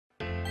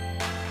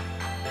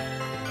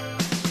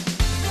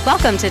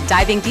Welcome to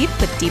Diving Deep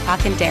with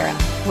Deepak and Darrah,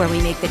 where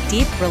we make the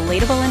deep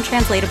relatable and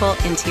translatable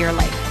into your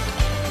life.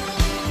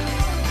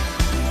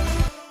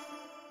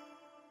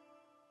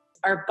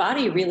 Our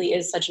body really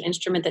is such an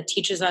instrument that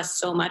teaches us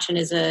so much and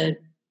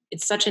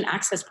it's such an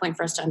access point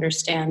for us to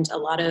understand a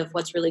lot of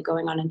what's really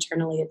going on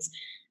internally.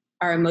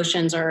 Our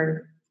emotions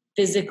are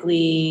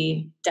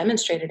physically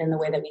demonstrated in the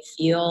way that we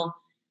feel.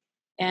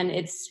 And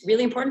it's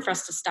really important for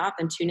us to stop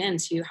and tune in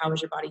to how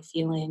is your body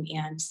feeling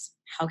and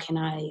how can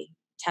I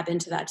tap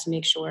into that to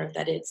make sure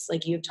that it's,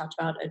 like you've talked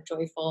about, a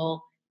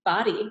joyful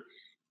body.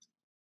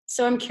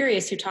 So I'm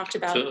curious, you talked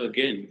about... So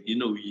again,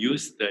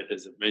 use that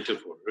as a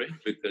metaphor, right?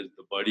 Because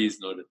the body is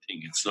not a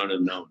thing. It's not a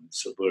noun.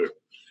 It's a verb.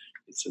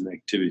 It's an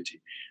activity.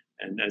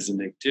 And as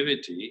an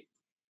activity,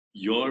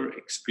 your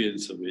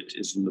experience of it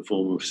is in the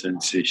form of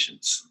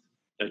sensations.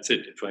 That's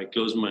it. If I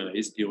close my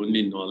eyes, the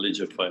only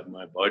knowledge of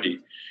my body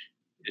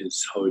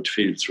is how it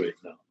feels right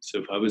now. So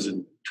if I was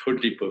in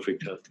totally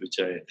perfect health, which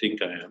I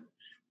think I am,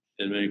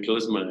 then when I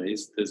close my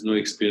eyes, there's no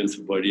experience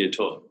of body at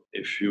all.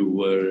 If you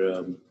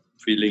were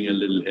feeling a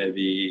little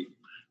heavy,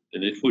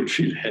 then it would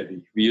feel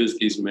heavy. We use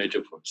these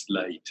metaphors.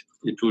 Light,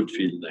 it would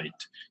feel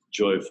light.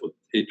 Joyful,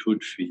 it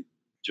would feel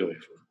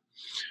joyful.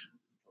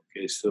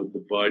 Okay, so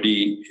the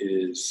body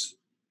is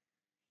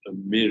a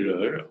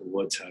mirror of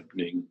what's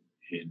happening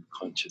in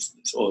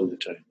consciousness all the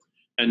time.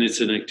 And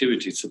it's an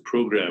activity, it's a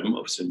program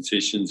of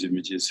sensations,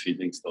 images,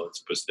 feelings, thoughts,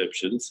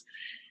 perceptions,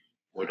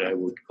 what I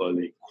would call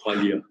a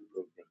qualia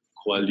program.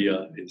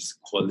 Qualia is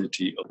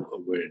quality of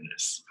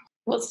awareness.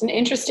 Well, it's an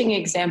interesting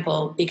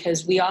example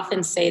because we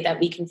often say that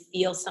we can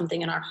feel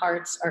something in our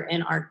hearts or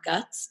in our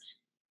guts.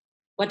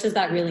 What does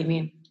that really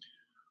mean?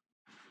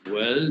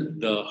 Well,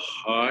 the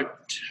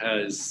heart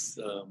has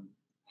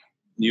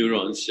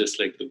neurons just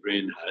like the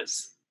brain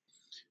has.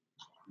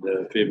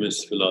 The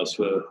famous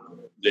philosopher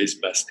Blaise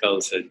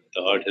Pascal said,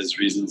 the heart has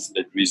reasons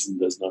that reason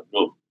does not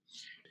know.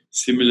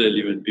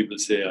 Similarly, when people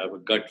say, I have a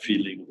gut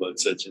feeling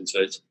about such and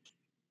such,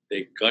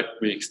 the gut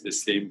makes the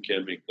same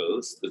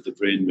chemicals that the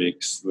brain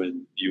makes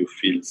when you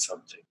feel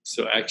something.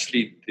 So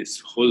actually, this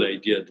whole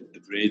idea that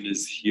the brain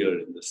is here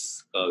in the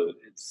skull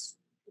is,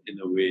 in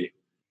a way,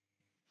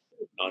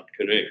 not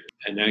correct.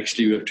 And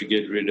actually, we have to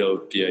get rid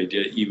of the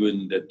idea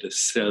even that the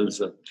cells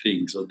are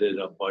things or that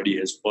our body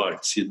has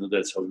parts.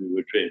 That's how we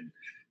were trained.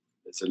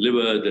 There's a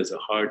liver, there's a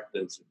heart,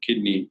 there's a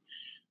kidney.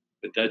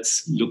 But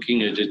that's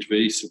looking at it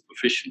very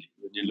superficially.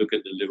 When you look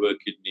at the liver,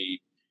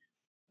 kidney,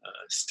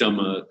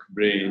 stomach,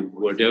 brain,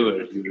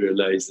 whatever, you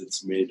realize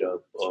it's made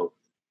up of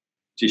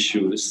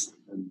tissues,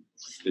 and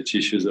the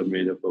tissues are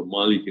made up of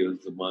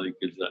molecules. The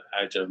molecules are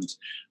atoms.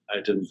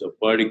 Atoms are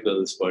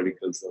particles.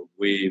 Particles are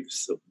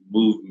waves of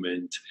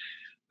movement.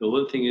 The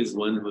whole thing is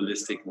one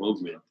holistic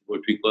movement.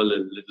 What we call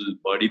a little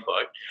body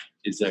part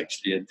is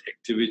actually an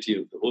activity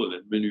of the whole.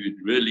 And when we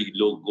really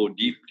go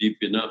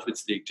deep enough,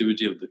 it's the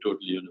activity of the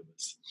total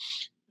universe.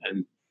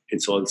 And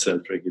it's all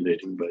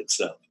self-regulating by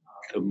itself.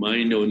 The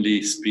mind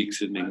only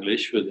speaks in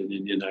English with an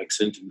Indian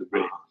accent in the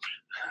brain.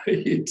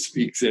 It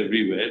speaks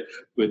everywhere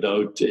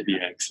without any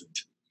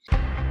accent.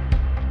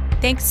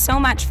 Thanks so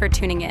much for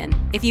tuning in.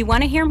 If you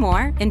want to hear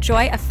more,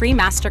 enjoy a free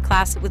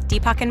masterclass with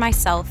Deepak and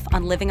myself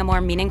on living a more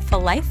meaningful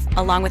life,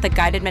 along with a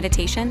guided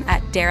meditation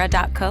at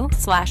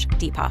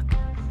darrah.co/Deepak.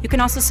 You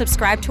can also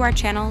subscribe to our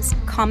channels,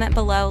 comment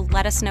below,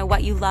 let us know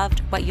what you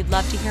loved, what you'd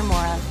love to hear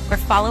more of, or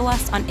follow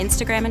us on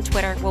Instagram and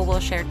Twitter, where we'll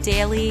share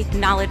daily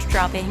knowledge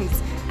droppings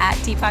at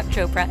Deepak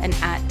Chopra and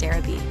at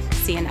Darrah B.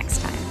 See you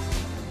next time.